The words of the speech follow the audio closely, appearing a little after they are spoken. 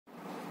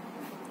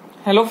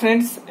Hello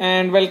friends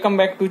and welcome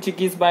back to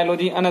Chiki's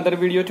Biology, another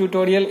video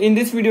tutorial. In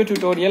this video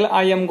tutorial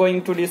I am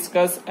going to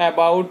discuss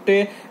about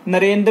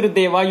Narendra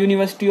Deva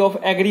University of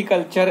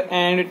Agriculture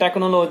and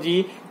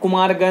Technology,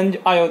 Kumarganj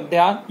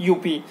Ayodhya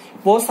UP.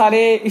 बहुत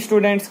सारे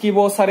students की,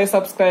 बहुत सारे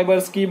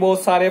subscribers की,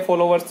 बहुत सारे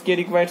followers की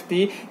request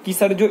थी कि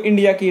सर जो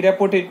इंडिया की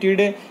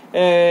रेपुटेटेड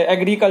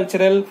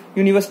एग्रीकल्चरल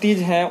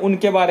यूनिवर्सिटीज हैं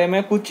उनके बारे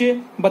में कुछ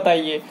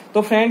बताइए।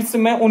 तो फ्रेंड्स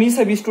मैं उन्हीं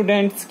सभी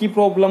स्टूडेंट्स की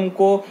प्रॉब्लम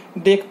को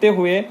देखते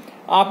हुए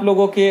आप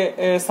लोगों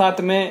के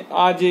साथ में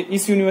आज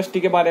इस यूनिवर्सिटी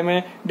के बारे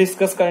में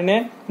डिस्कस करने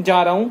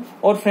जा रहा हूं।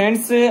 और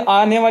फ्रेंड्स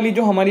आने वाली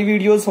जो हमारी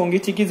वीडियोस होंगी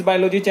चिकीज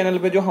बायोलॉजी चैनल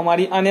पे, जो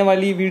हमारी आने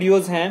वाली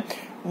वीडियोस हैं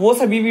वो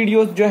सभी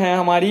वीडियोस जो हैं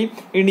हमारी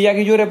इंडिया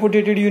की जो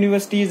रेपुटेटेड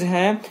यूनिवर्सिटीज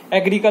हैं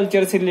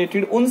एग्रीकल्चर से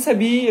रिलेटेड, उन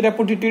सभी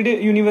रेपुटेटेड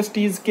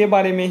यूनिवर्सिटीज के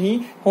बारे में ही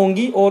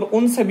होंगी और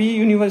उन सभी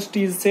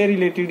यूनिवर्सिटीज से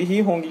रिलेटेड ही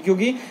होंगी,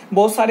 क्योंकि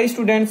बहुत सारे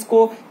स्टूडेंट्स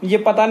को ये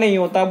पता नहीं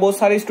होता, बहुत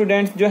सारे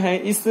स्टूडेंट्स जो हैं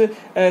इस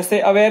से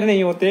अवेयर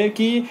नहीं होते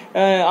कि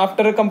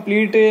after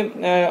complete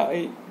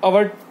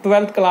our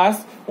 12th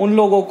class उन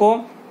लोगों को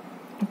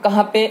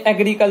कहाँ पे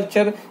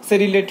एग्रीकल्चर से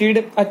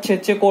रिलेटेड अच्छे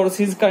अच्छे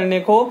कोर्सेज करने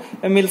को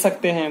मिल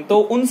सकते हैं। तो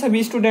उन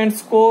सभी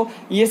स्टूडेंट्स को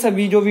ये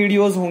सभी जो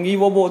वीडियोस होंगी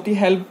वो बहुत ही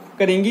हेल्प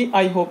करेंगी,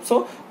 आई होप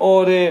सो।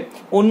 और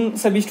उन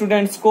सभी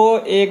स्टूडेंट्स को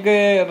एक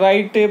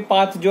राइट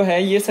पाथ जो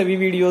है ये सभी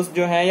वीडियोस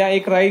जो है, या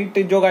एक राइट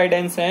जो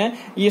गाइडेंस है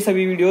ये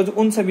सभी वीडियोस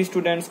उन सभी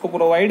स्टूडेंट्स को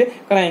प्रोवाइड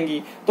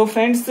कराएंगी। तो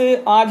फ्रेंड्स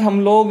आज हम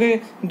लोग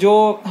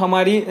जो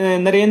हमारी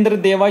नरेंद्र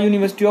देवा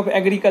university of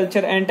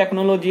agriculture and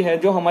technology है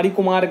जो हमारी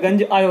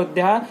कुमारगंज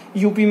अयोध्या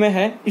यूपी में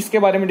है, इसके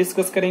बारे में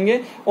डिस्कस करेंगे।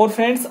 और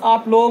फ्रेंड्स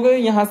आप लोग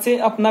यहाँ से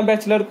अपना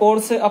बैचलर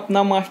कोर्स,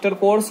 अपना मास्टर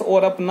कोर्स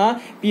और अपना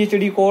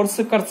पीएचडी कोर्स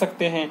कर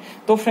सकते हैं।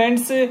 तो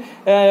फ्रेंड्स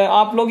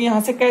आप लोग यहाँ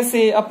से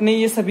कैसे अपने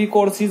ये सभी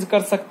कोर्सेज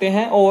कर सकते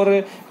हैं और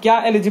क्या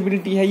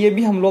एलिजिबिलिटी है ये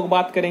भी हम लोग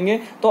बात करेंगे।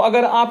 तो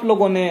अगर आप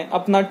लोगों ने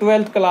अपना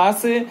 12th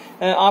क्लास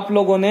आप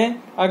लोगों ने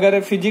अगर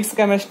फिजिक्स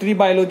केमिस्ट्री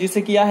बायोलॉजी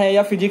से किया है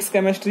या फिजिक्स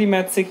केमिस्ट्री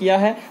मैथ से किया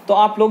है तो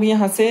आप लोग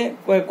यहाँ से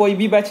कोई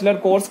भी बैचलर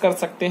कोर्स कर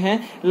सकते हैं,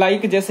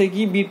 लाइक जैसे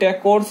कि बीटेक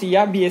कोर्स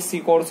या बीएससी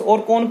कोर्स। और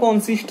कौन कौन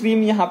सी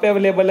स्ट्रीम यहाँ पे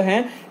अवेलेबल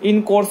है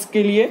इन कोर्स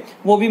के लिए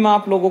वो भी मैं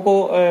आप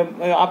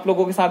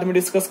लोगों के साथ में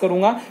डिस्कस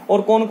करूंगा।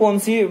 और कौन कौन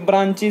सी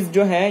ब्रांचेस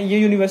जो है ये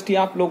यूनिवर्सिटी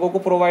आप लोगों को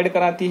प्रोवाइड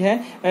कराती है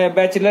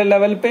बैचलर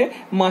लेवल पे,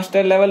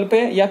 मास्टर लेवल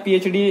पे या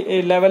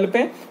पीएचडी लेवल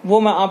पे, वो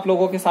मैं आप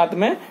लोगों के साथ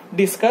में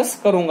डिस्कस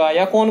करूंगा।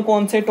 या कौन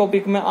कौन से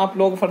टॉपिक में आप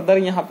लोग फर्दर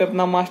यहाँ पे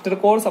अपना मास्टर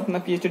कोर्स, अपना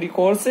पीएचडी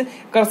कोर्स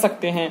कर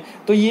सकते हैं,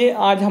 तो ये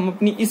आज हम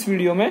अपनी इस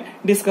वीडियो में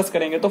डिस्कस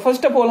करेंगे। तो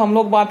फर्स्ट ऑफ ऑल हम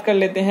लोग बात कर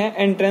लेते हैं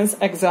एंट्रेंस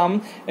एग्जाम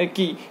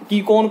की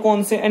कौन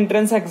कौन से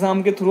एंट्रेंस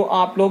एग्जाम के थ्रू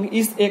आप लोग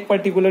इस एक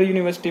पर्टिकुलर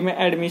यूनिवर्सिटी में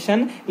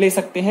एडमिशन ले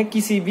सकते हैं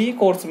किसी भी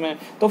कोर्स में।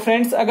 तो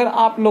फ्रेंड्स अगर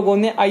आप लोगों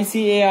ने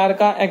ICAR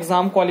का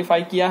एग्जाम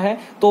क्वालिफाई किया है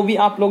तो भी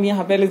आप लोग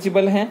यहाँ पे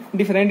एलिजिबल हैं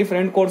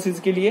डिफरेंट कोर्सेज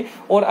के लिए।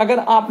 और अगर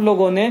आप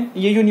लोगों ने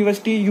ये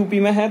यूनिवर्सिटी यूपी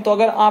में है तो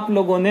अगर आप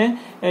लोगों ने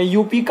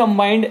UP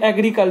combined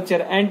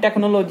agriculture and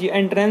technology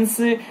entrance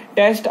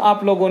test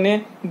आप लोगों ने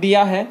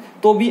दिया है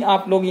तो भी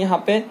आप लोग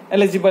यहाँ पे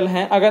एलिजिबल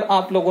हैं। अगर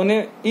आप लोगों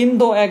ने इन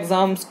दो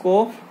एग्जाम्स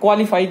को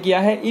क्वालिफाई किया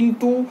है, इन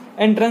 2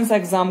 एंट्रेंस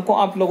एग्जाम को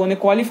आप लोगों ने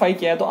क्वालिफाई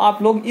किया है तो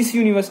आप लोग इस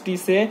यूनिवर्सिटी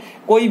से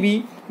कोई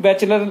भी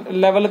बैचलर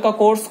लेवल का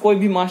कोर्स, कोई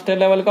भी मास्टर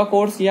लेवल का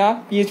कोर्स या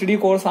पीएचडी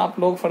कोर्स आप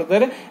लोग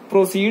फर्दर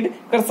प्रोसीड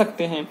कर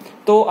सकते हैं।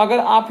 तो अगर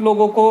आप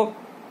लोगों को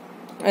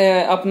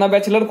अपना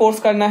बैचलर कोर्स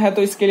करना है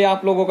तो इसके लिए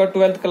आप लोगों का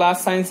 12th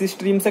क्लास साइंस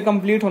स्ट्रीम से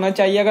कंप्लीट होना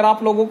चाहिए। अगर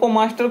आप लोगों को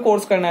मास्टर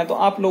कोर्स करना है तो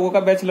आप लोगों का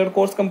बैचलर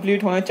कोर्स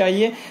कंप्लीट होना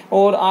चाहिए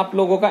और आप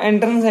लोगों का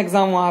एंट्रेंस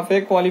एग्जाम वहां पे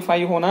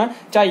क्वालिफाई होना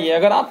चाहिए।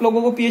 अगर आप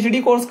लोगों को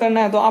पीएचडी कोर्स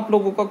करना है तो आप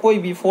लोगों का कोई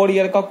भी 4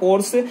 ईयर का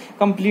कोर्स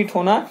कंप्लीट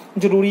होना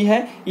जरूरी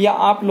है, या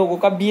आप लोगों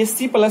का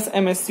BSc plus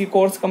MSc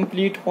course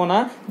complete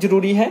होना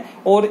जरूरी है।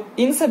 और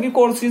इन सभी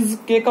कोर्सेज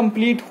के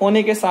कंप्लीट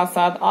होने के साथ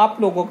साथ आप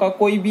लोगों का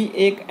कोई भी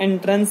एक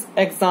एंट्रेंस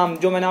एग्जाम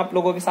जो मैंने आप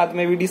लोगों के साथ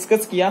में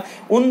डिस्कस किया,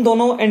 उन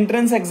दोनों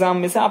एंट्रेंस एग्जाम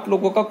में से आप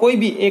लोगों का कोई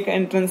भी एक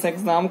एंट्रेंस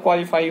एग्जाम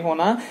क्वालिफाई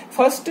होना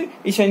फर्स्ट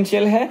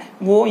इसेंशियल है,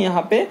 वो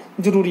यहाँ पे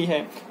जरूरी है।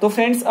 तो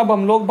फ्रेंड्स अब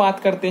हम लोग बात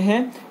करते हैं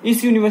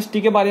इस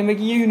यूनिवर्सिटी के बारे में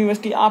कि ये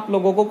यूनिवर्सिटी आप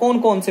लोगों को कौन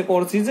कौन से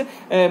कोर्सेज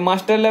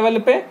मास्टर लेवल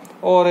पे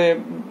और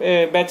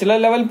बैचलर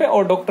लेवल पे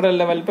और डॉक्टरल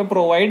लेवल पे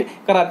प्रोवाइड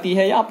कराती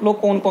है, या आप लोग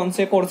कौन कौन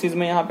से कोर्सेज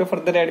में यहाँ पे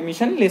फर्दर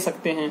एडमिशन ले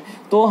सकते हैं।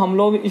 तो हम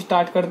लोग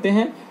स्टार्ट करते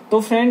हैं। तो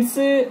फ्रेंड्स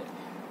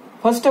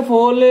फर्स्ट ऑफ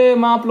ऑल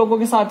मैं आप लोगों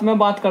के साथ में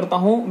बात करता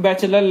हूं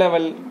बैचलर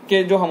लेवल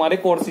के जो हमारे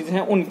कोर्सेज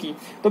हैं उनकी।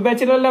 तो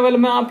बैचलर लेवल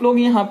में आप लोग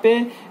यहाँ पे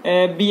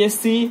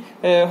बीएससी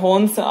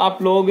हॉर्न्स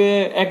आप लोग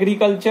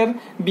एग्रीकल्चर,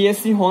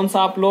 बीएससी हॉर्न्स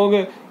आप लोग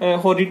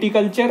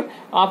हॉर्टिकल्चर,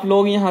 आप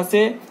लोग यहाँ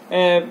से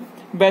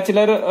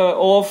बैचलर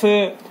ऑफ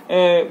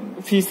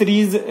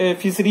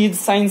फिशरीज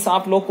साइंस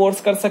आप लोग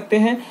कोर्स कर सकते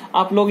हैं।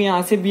 आप लोग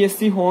यहाँ से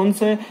BSc home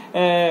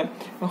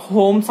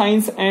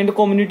science and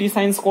community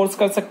science course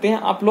कर सकते हैं।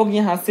 आप लोग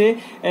यहाँ से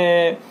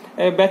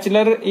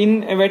bachelor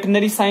in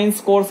veterinary science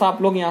course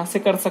आप लोग यहाँ से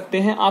कर सकते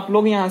हैं। आप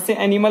लोग यहाँ से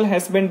एनिमल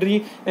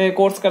हस्बेंड्री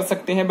कोर्स कर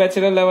सकते हैं,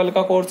 बैचलर लेवल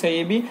का कोर्स है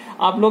ये भी।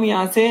 आप लोग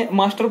यहाँ से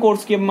मास्टर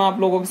कोर्स की मैं आप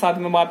लोगों के साथ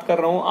में बात कर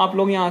रहा हूँ। आप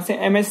लोग यहाँ से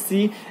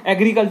एमएससी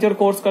एग्रीकल्चर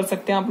कोर्स कर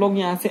सकते हैं। आप लोग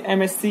यहाँ से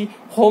एमएससी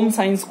होम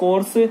साइंस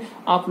कोर्स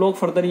आप लोग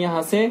फर्दर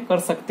यहाँ से कर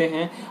सकते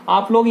हैं।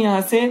 आप लोग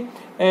यहाँ से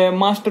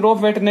master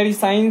of veterinary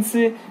science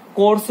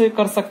course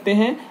कर सकते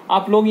हैं।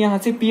 आप लोग यहाँ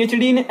से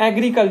पीएचडी इन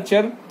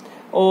एग्रीकल्चर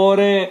और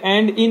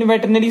and in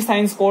veterinary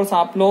science course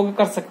आप लोग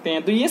कर सकते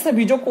हैं। तो ये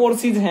सभी जो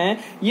कोर्सेज हैं,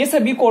 ये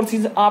सभी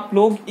कोर्सेज आप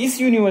लोग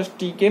इस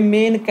यूनिवर्सिटी के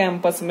मेन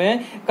कैंपस में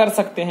कर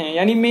सकते हैं।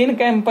 यानी मेन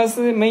कैंपस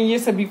में ये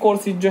सभी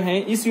कोर्सेज जो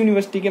हैं इस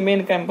यूनिवर्सिटी के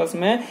मेन कैंपस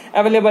में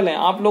अवेलेबल हैं।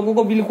 आप लोगों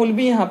को बिल्कुल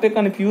भी यहाँ पे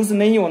कंफ्यूज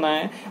नहीं होना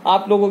है।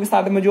 आप लोगों के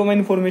साथ में जो मैं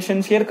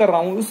इन्फॉर्मेशन शेयर कर रहा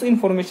हूँ उस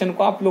इन्फॉर्मेशन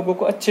को आप लोगों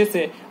को अच्छे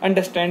से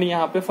अंडरस्टैंड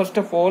यहाँ पे फर्स्ट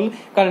ऑफ ऑल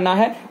करना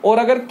है। और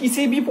अगर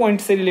किसी भी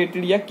पॉइंट से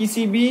रिलेटेड या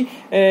किसी भी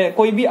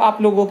कोई भी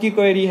आप लोगों की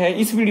क्वेरी है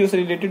इस वीडियो से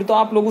रिलेटेड, तो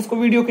आप लोग उसको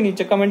वीडियो के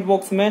नीचे कमेंट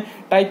बॉक्स में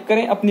टाइप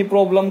करें अपनी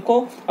प्रॉब्लम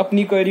को,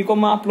 अपनी क्वेरी को।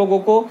 मैं आप लोगों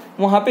को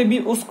वहां पे भी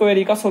उस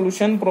क्वेरी का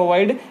सॉल्यूशन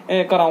प्रोवाइड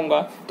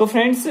कराऊंगा। तो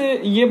फ्रेंड्स,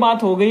 ये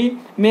बात हो गई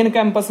मेन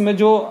कैंपस में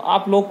जो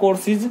आप लोग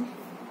कोर्सेज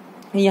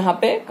यहाँ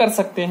पे कर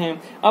सकते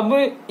हैं। अब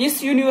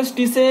इस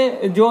यूनिवर्सिटी से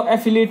जो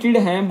एफिलिएटेड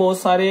हैं बहुत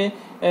सारे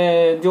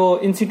जो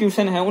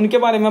इंस्टीट्यूशन है उनके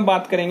बारे में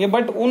बात करेंगे।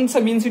 बट उन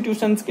सभी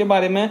इंस्टीट्यूशंस के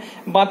बारे में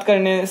बात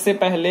करने से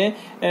पहले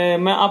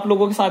मैं आप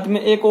लोगों के साथ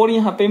में एक और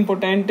यहाँ पे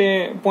इम्पोर्टेंट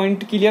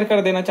पॉइंट क्लियर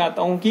कर देना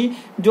चाहता हूँ कि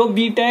जो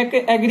बीटेक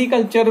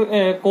एग्रीकल्चर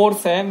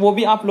कोर्स है वो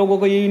भी आप लोगों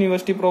को ये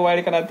यूनिवर्सिटी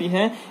प्रोवाइड कराती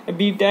है।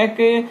 बीटेक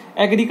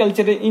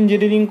एग्रीकल्चर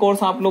इंजीनियरिंग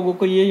कोर्स आप लोगों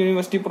को ये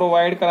यूनिवर्सिटी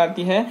प्रोवाइड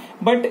कराती है।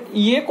 बट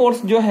ये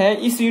कोर्स जो है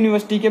इस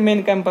यूनिवर्सिटी के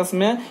मेन कैंपस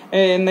में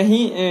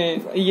नहीं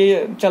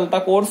ये चलता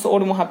कोर्स,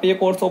 और वहां पे ये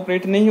कोर्स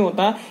ऑपरेट नहीं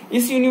होता।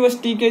 इस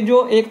यूनिवर्सिटी के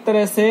जो एक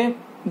तरह से,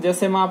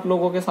 जैसे मैं आप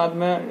लोगों के साथ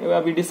में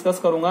अभी डिस्कस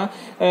करूंगा,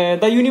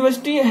 the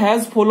university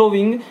has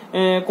following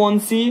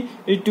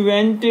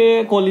constituent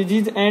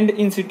colleges and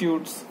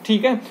institutes.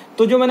 ठीक है,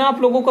 तो जो मैंने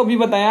आप लोगों को अभी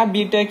बताया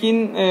बीटेक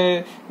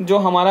इन जो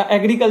हमारा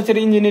एग्रीकल्चर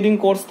इंजीनियरिंग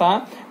कोर्स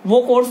था,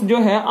 वो कोर्स जो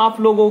है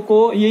आप लोगों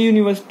को ये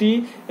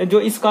यूनिवर्सिटी जो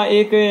इसका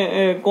एक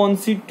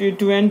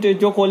कॉन्स्टिट्यूएंट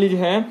जो कॉलेज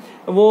है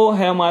वो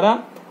है हमारा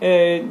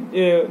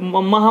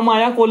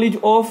Mahamaya college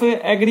of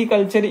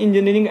agriculture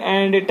engineering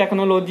and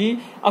technology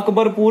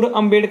Akbarpur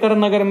Ambedkar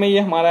Nagar में ये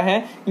हमारा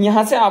है।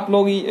 यहाँ से आप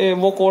लोग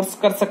वो कोर्स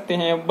कर सकते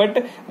हैं।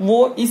 बट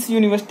वो इस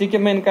यूनिवर्सिटी के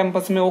मेन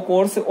कैंपस में वो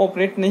कोर्स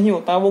ऑपरेट नहीं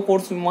होता, वो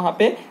कोर्स वहां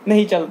पे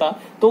नहीं चलता।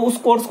 तो उस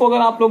कोर्स को अगर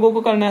आप लोगों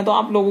को करना है तो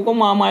आप लोगों को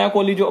Mahamaya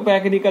college of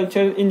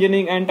agriculture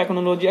engineering and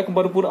technology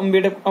Akbarpur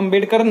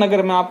Ambedkar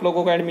Nagar में आप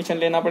लोगों को एडमिशन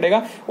लेना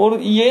पड़ेगा। और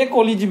ये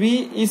कॉलेज भी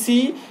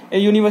इसी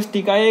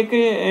यूनिवर्सिटी का एक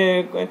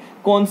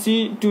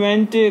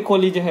कॉन्स्टिट्यूएंट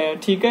कॉलेज है।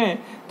 ठीक है,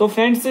 तो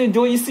फ्रेंड्स,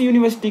 जो इस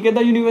यूनिवर्सिटी के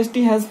the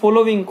university has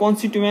following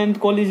constituent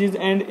colleges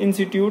and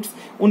institutes,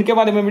 उनके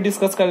बारे में भी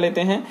डिस्कस कर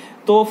लेते हैं।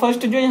 तो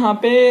फर्स्ट जो यहाँ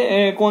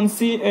पे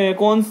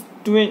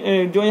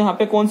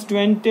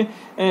कॉन्स्टिट्यूएंट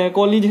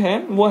कॉलेज है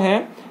वो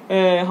है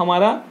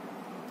हमारा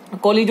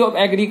college of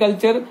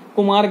agriculture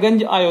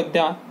Kumarganj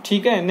Ayodhya.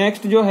 ठीक है,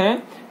 नेक्स्ट जो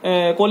है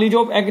college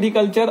of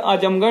agriculture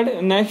Azamgarh.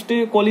 Next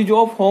college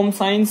of home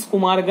science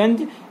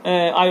Kumarganj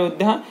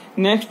Ayodhya.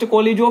 Next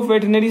college of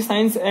veterinary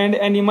science and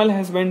animal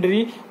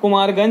husbandry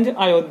Kumarganj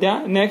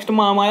Ayodhya. Next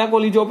Mahamaya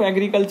college of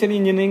agriculture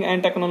engineering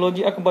and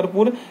technology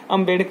Akbarpur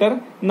Ambedkar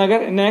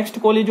Nagar. Next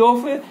college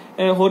of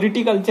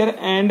horticulture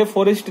and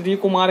forestry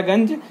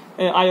Kumarganj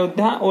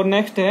Ayodhya. और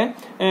next है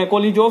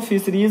college of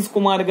fisheries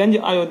Kumarganj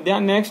Ayodhya.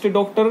 Next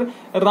doctor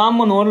Ram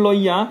Manohar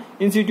Lohia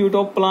institute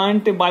of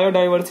plant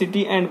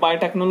biodiversity and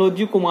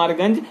biotechnology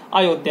Kumarganj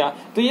Ayodhya.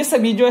 तो ये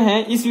सभी जो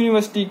हैं इस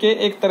university के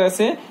एक तरह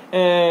से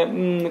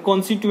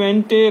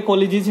कॉन्स्टिट्यूएंट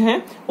कॉलेजेस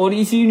हैं और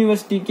इसी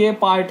यूनिवर्सिटी के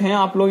पार्ट हैं।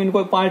 आप लोग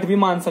इनको पार्ट भी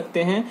मान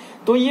सकते हैं।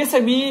 तो ये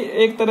सभी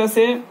एक तरह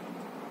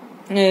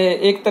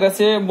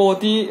से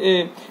बहुत ही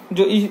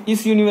जो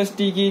इस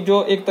यूनिवर्सिटी की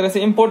जो एक तरह से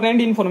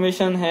इम्पोर्टेंट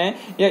इन्फॉर्मेशन है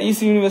या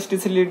इस यूनिवर्सिटी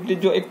से रिलेटेड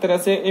जो एक तरह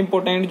से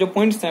इम्पोर्टेंट जो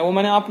पॉइंट्स हैं वो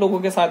मैंने आप लोगों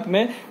के साथ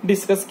में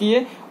डिस्कस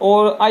किए।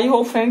 और आई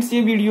होप फ्रेंड्स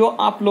ये वीडियो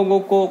आप लोगों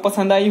को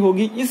पसंद आई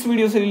होगी। इस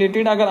वीडियो से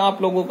रिलेटेड अगर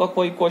आप लोगों का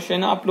कोई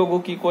क्वेश्चन, आप लोगों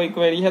की कोई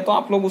क्वेरी है तो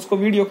आप लोग उसको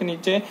वीडियो के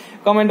नीचे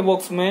कमेंट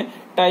बॉक्स में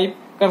टाइप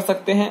कर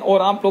सकते हैं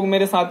और आप लोग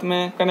मेरे साथ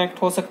में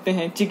कनेक्ट हो सकते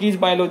हैं चिकीज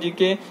बायोलॉजी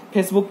के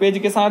फेसबुक पेज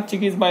के साथ,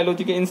 चिकीज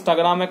बायोलॉजी के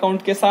इंस्टाग्राम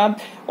अकाउंट के साथ।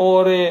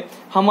 और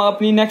हम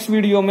अपनी नेक्स्ट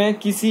वीडियो में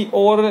किसी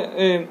और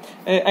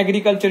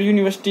एग्रीकल्चर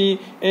यूनिवर्सिटी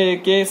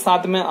के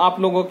साथ में आप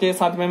लोगों के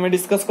साथ में मैं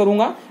डिस्कस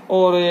करूंगा।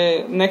 और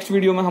नेक्स्ट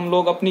वीडियो में हम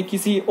लोग अपनी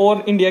किसी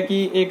और इंडिया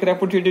की एक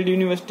रेपुटेटेड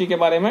यूनिवर्सिटी के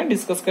बारे में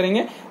डिस्कस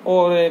करेंगे।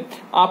 और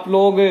आप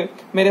लोग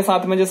मेरे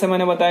साथ में, जैसे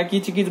मैंने बताया, कि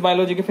चिकीज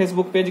बायोलॉजी के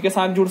फेसबुक पेज के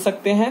साथ जुड़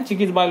सकते हैं,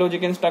 चिकीज बायोलॉजी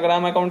के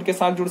इंस्टाग्राम अकाउंट के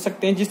साथ जुड़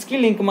सकते हैं, जिसकी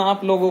लिंक मैं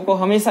आप लोगों को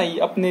हमेशा ही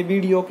अपने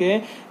वीडियो के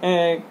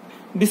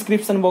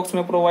डिस्क्रिप्शन बॉक्स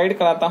में प्रोवाइड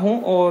कराता हूं,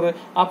 और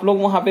आप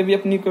लोग वहां पे भी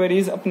अपनी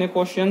क्वेरीज, अपने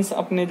क्वेश्चंस,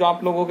 अपने जो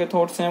आप लोगों के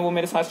थॉट्स हैं वो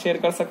मेरे साथ शेयर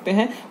कर सकते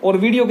हैं। और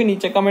वीडियो के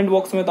नीचे कमेंट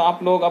बॉक्स में तो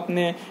आप लोग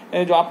अपने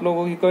जो आप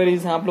लोगों की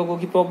क्वेरीज हैं, आप लोगों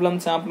की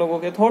प्रॉब्लम्स हैं, आप लोगों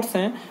के थॉट्स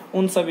हैं,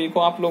 उन सभी को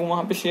आप लोग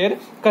वहां पे शेयर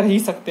कर ही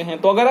सकते हैं।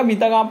 तो अगर अभी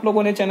तक आप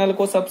लोगों ने चैनल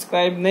को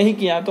सब्सक्राइब नहीं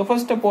किया तो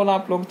फर्स्ट ऑफ ऑल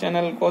आप लोग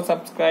चैनल को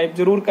सब्सक्राइब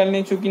जरूर कर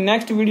लें, क्योंकि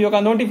नेक्स्ट वीडियो का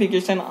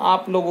नोटिफिकेशन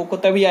आप लोगों को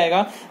तभी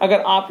आएगा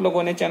अगर आप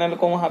लोगों ने चैनल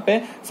को वहां पे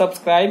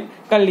सब्सक्राइब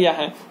कर लिया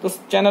है। तो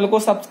चैनल को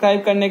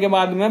सब्सक्राइब करने के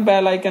बाद में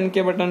बेल आइकन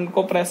के बटन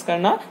को प्रेस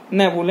करना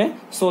न भूलें।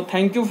 So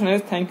thank you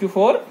friends, thank you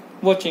for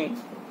watching.